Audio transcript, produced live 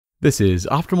This is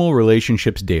Optimal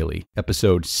Relationships Daily,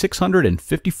 episode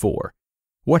 654.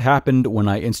 What Happened When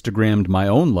I Instagrammed My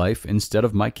Own Life Instead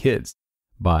of My Kids?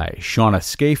 By Shawna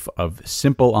Scafe of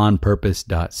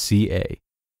simpleonpurpose.ca.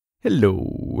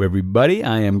 Hello, everybody.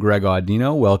 I am Greg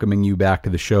Audino, welcoming you back to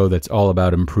the show that's all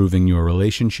about improving your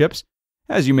relationships.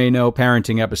 As you may know,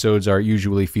 parenting episodes are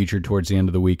usually featured towards the end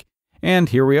of the week, and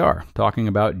here we are, talking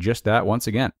about just that once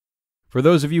again. For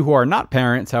those of you who are not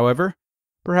parents, however,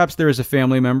 perhaps there is a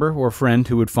family member or friend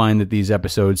who would find that these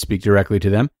episodes speak directly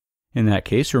to them. In that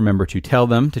case, remember to tell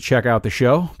them to check out the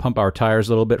show, pump our tires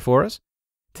a little bit for us.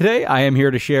 Today, I am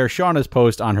here to share Shawna's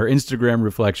post on her Instagram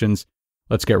reflections.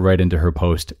 Let's get right into her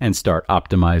post and start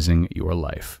optimizing your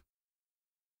life.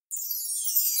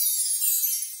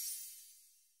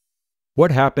 What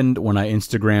Happened When I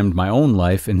Instagrammed My Own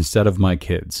Life Instead of My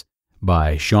Kids?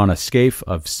 By Shawna Scafe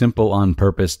of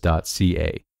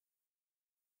simpleonpurpose.ca.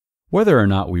 Whether or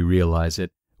not we realize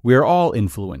it, we are all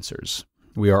influencers.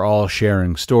 We are all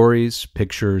sharing stories,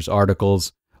 pictures,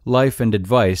 articles, life, and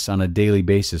advice on a daily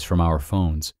basis from our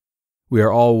phones. We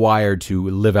are all wired to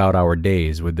live out our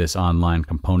days with this online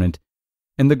component,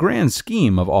 and the grand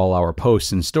scheme of all our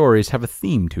posts and stories have a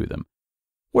theme to them.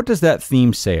 What does that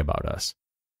theme say about us?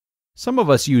 Some of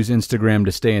us use Instagram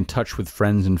to stay in touch with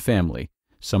friends and family.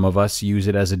 Some of us use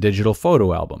it as a digital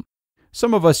photo album.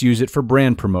 Some of us use it for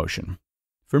brand promotion.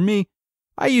 For me,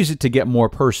 I use it to get more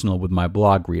personal with my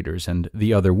blog readers and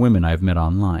the other women I've met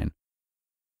online.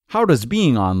 How does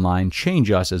being online change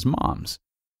us as moms?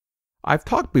 I've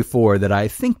talked before that I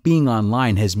think being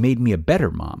online has made me a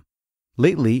better mom.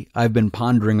 Lately, I've been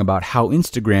pondering about how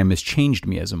Instagram has changed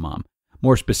me as a mom.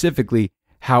 More specifically,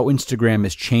 how Instagram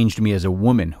has changed me as a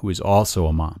woman who is also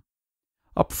a mom.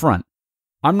 Up front,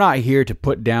 I'm not here to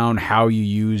put down how you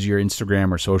use your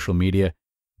Instagram or social media.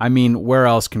 I mean, where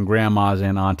else can grandmas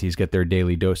and aunties get their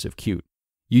daily dose of cute?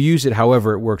 You use it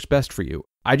however it works best for you.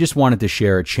 I just wanted to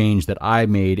share a change that I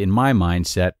made in my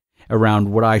mindset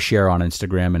around what I share on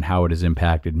Instagram and how it has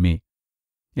impacted me.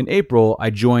 In April, I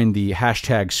joined the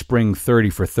hashtag Spring 30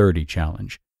 for 30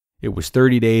 challenge. It was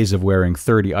 30 days of wearing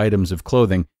 30 items of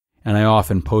clothing, and I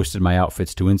often posted my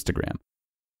outfits to Instagram.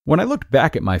 When I looked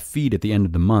back at my feed at the end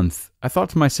of the month, I thought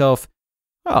to myself,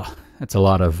 oh, that's a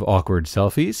lot of awkward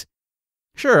selfies.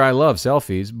 Sure, I love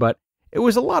selfies, but it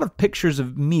was a lot of pictures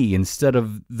of me instead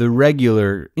of the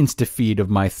regular Insta feed of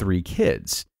my 3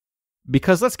 kids.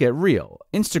 Because let's get real,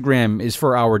 Instagram is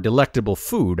for our delectable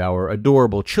food, our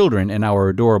adorable children, and our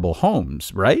adorable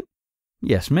homes, right?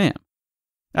 Yes, ma'am.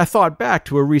 I thought back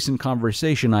to a recent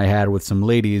conversation I had with some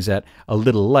ladies at A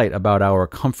Little Light about our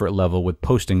comfort level with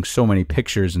posting so many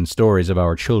pictures and stories of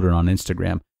our children on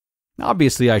Instagram.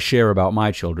 Obviously, I share about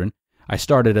my children. I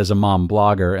started as a mom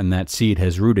blogger, and that seed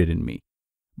has rooted in me.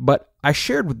 But I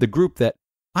shared with the group that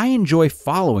I enjoy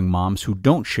following moms who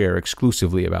don't share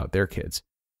exclusively about their kids.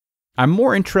 I'm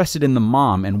more interested in the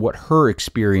mom and what her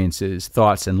experiences,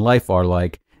 thoughts, and life are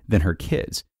like than her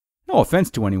kids. No offense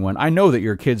to anyone, I know that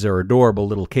your kids are adorable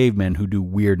little cavemen who do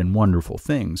weird and wonderful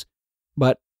things.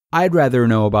 But I'd rather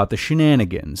know about the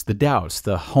shenanigans, the doubts,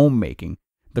 the homemaking,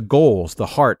 the goals, the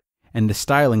heart, and the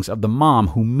stylings of the mom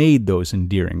who made those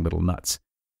endearing little nuts.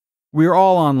 We're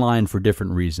all online for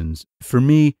different reasons. For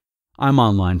me, I'm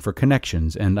online for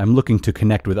connections, and I'm looking to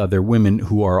connect with other women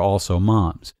who are also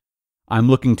moms. I'm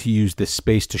looking to use this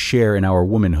space to share in our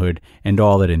womanhood and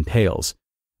all it entails.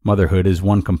 Motherhood is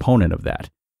one component of that.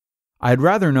 I'd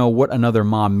rather know what another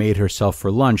mom made herself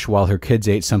for lunch while her kids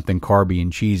ate something carby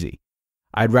and cheesy.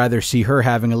 I'd rather see her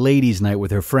having a ladies' night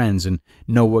with her friends and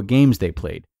know what games they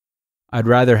played. I'd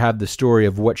rather have the story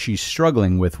of what she's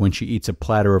struggling with when she eats a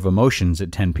platter of emotions at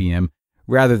 10 p.m.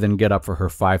 rather than get up for her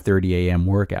 5:30 a.m.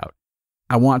 workout.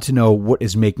 I want to know what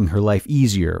is making her life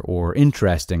easier or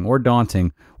interesting or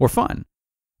daunting or fun.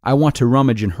 I want to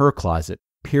rummage in her closet,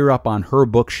 peer up on her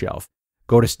bookshelf,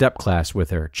 go to step class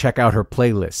with her, check out her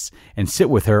playlists, and sit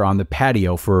with her on the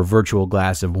patio for a virtual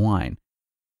glass of wine.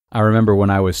 I remember when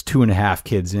I was 2.5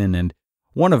 kids in, and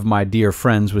one of my dear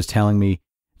friends was telling me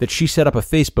that she set up a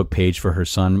Facebook page for her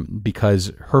son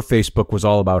because her Facebook was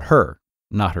all about her,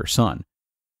 not her son.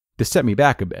 To set me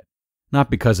back a bit, not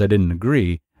because I didn't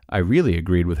agree, I really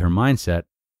agreed with her mindset.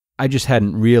 I just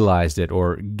hadn't realized it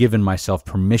or given myself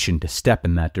permission to step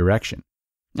in that direction.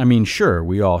 I mean, sure,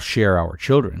 we all share our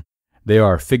children. They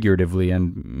are figuratively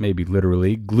and maybe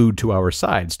literally glued to our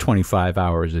sides 25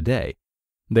 hours a day.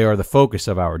 They are the focus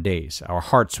of our days, our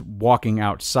hearts walking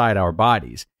outside our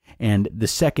bodies, and the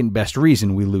second best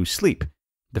reason we lose sleep,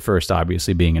 the first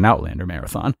obviously being an Outlander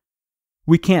marathon.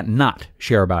 We can't not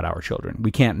share about our children.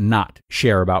 We can't not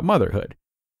share about motherhood.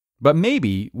 But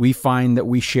maybe we find that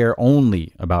we share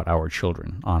only about our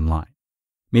children online.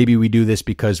 Maybe we do this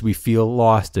because we feel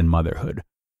lost in motherhood.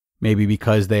 Maybe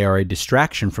because they are a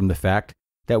distraction from the fact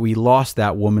that we lost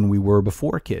that woman we were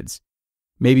before kids.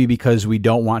 Maybe because we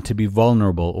don't want to be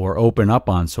vulnerable or open up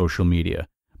on social media,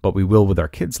 but we will with our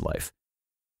kids' life.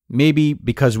 Maybe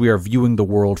because we are viewing the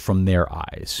world from their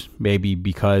eyes. Maybe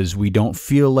because we don't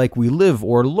feel like we live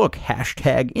or look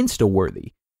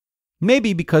 #Insta-worthy.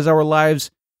 Maybe because our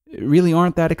lives really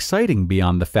aren't that exciting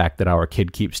beyond the fact that our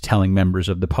kid keeps telling members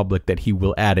of the public that he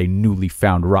will add a newly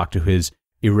found rock to his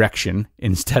erection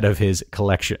instead of his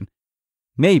collection.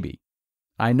 Maybe.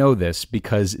 I know this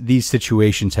because these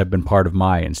situations have been part of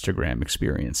my Instagram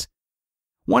experience.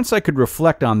 Once I could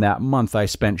reflect on that month I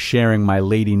spent sharing my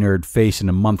lady nerd face in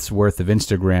a month's worth of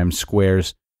Instagram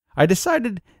squares, I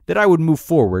decided that I would move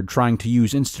forward trying to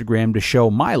use Instagram to show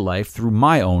my life through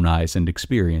my own eyes and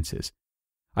experiences.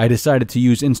 I decided to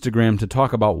use Instagram to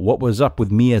talk about what was up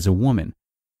with me as a woman.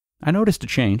 I noticed a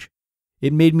change.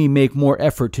 It made me make more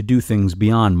effort to do things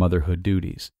beyond motherhood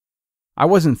duties. I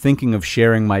wasn't thinking of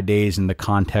sharing my days in the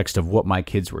context of what my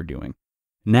kids were doing.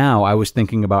 Now I was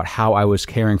thinking about how I was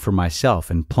caring for myself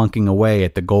and plunking away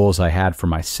at the goals I had for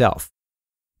myself.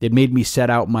 It made me set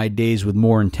out my days with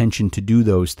more intention to do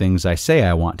those things I say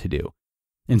I want to do.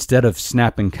 Instead of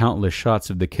snapping countless shots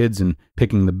of the kids and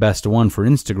picking the best one for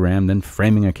Instagram, then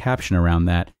framing a caption around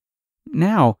that,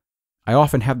 now I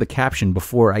often have the caption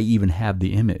before I even have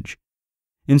the image.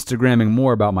 Instagramming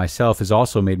more about myself has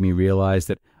also made me realize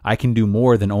that I can do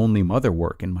more than only mother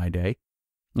work in my day,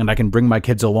 and I can bring my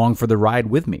kids along for the ride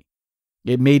with me.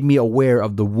 It made me aware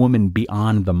of the woman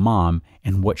beyond the mom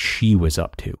and what she was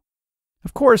up to.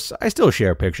 Of course, I still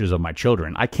share pictures of my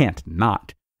children. I can't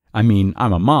not. I mean,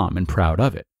 I'm a mom and proud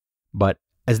of it. But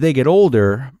as they get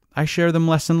older, I share them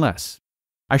less and less.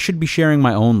 I should be sharing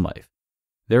my own life.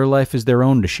 Their life is their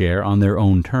own to share on their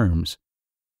own terms.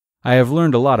 I have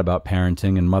learned a lot about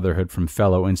parenting and motherhood from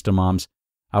fellow Instamoms.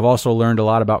 I've also learned a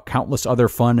lot about countless other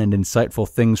fun and insightful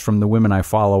things from the women I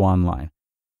follow online.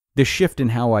 This shift in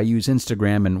how I use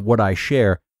Instagram and what I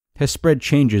share has spread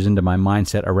changes into my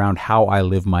mindset around how I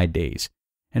live my days,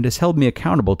 and has held me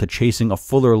accountable to chasing a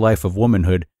fuller life of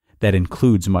womanhood that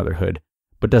includes motherhood,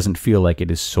 but doesn't feel like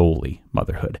it is solely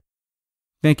motherhood.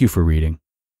 Thank you for reading.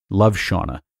 Love,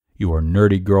 Shawna, your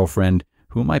nerdy girlfriend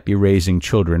who might be raising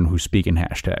children who speak in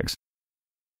hashtags.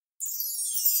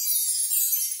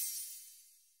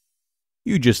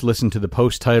 You just listened to the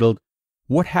post titled,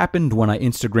 What Happened When I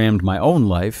Instagrammed My Own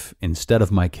Life Instead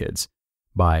of My Kids,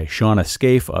 by Shawna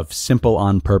Scafe of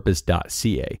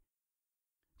simpleonpurpose.ca.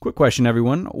 Quick question,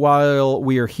 everyone. While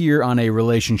we are here on a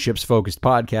relationships-focused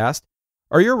podcast,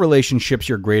 are your relationships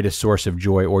your greatest source of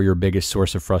joy or your biggest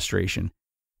source of frustration?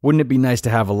 Wouldn't it be nice to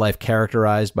have a life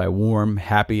characterized by warm,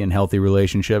 happy, and healthy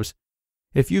relationships?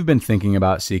 If you've been thinking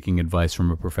about seeking advice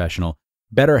from a professional,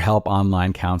 BetterHelp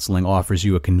Online Counseling offers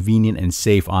you a convenient and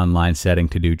safe online setting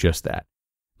to do just that.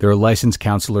 Their licensed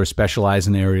counselors specialize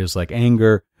in areas like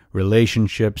anger,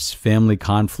 relationships, family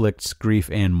conflicts, grief,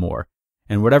 and more.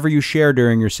 And whatever you share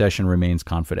during your session remains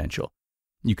confidential.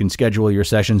 You can schedule your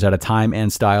sessions at a time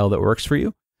and style that works for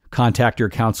you. Contact your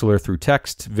counselor through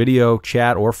text, video,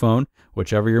 chat, or phone,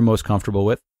 whichever you're most comfortable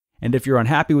with. And if you're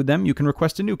unhappy with them, you can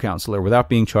request a new counselor without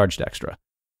being charged extra.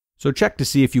 So check to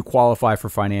see if you qualify for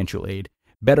financial aid.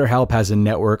 BetterHelp has a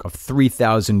network of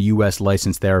 3,000 U.S.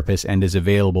 licensed therapists and is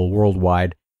available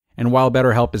worldwide. And while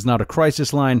BetterHelp is not a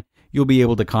crisis line, you'll be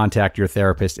able to contact your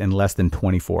therapist in less than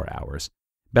 24 hours.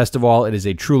 Best of all, it is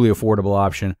a truly affordable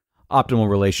option. Optimal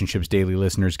Relationships Daily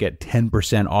listeners get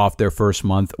 10% off their first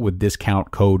month with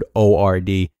discount code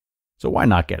ORD. So why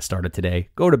not get started today?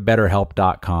 Go to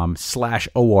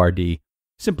betterhelp.com/ORD.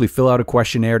 Simply fill out a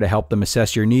questionnaire to help them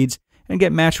assess your needs and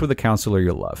get matched with a counselor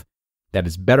you'll love. That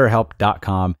is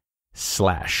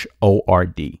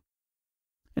betterhelp.com/ORD.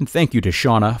 And thank you to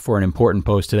Shawna for an important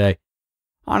post today.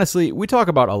 Honestly, we talk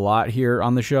about a lot here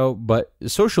on the show, but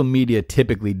social media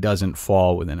typically doesn't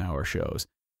fall within our shows.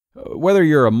 Whether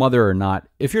you're a mother or not,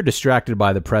 if you're distracted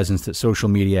by the presence that social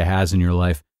media has in your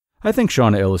life, I think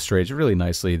Shawna illustrates really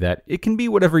nicely that it can be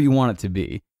whatever you want it to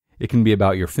be. It can be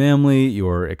about your family,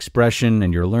 your expression,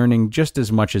 and your learning just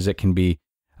as much as it can be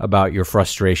about your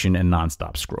frustration and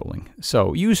nonstop scrolling.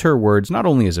 So use her words not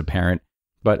only as a parent,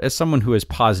 but as someone who has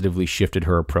positively shifted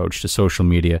her approach to social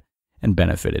media and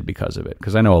benefited because of it.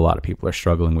 Because I know a lot of people are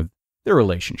struggling with their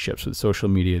relationships with social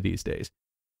media these days.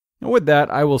 And with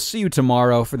that, I will see you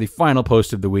tomorrow for the final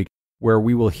post of the week, where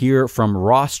we will hear from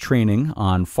Ross Training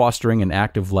on fostering an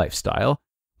active lifestyle,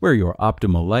 where your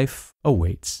optimal life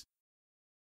awaits.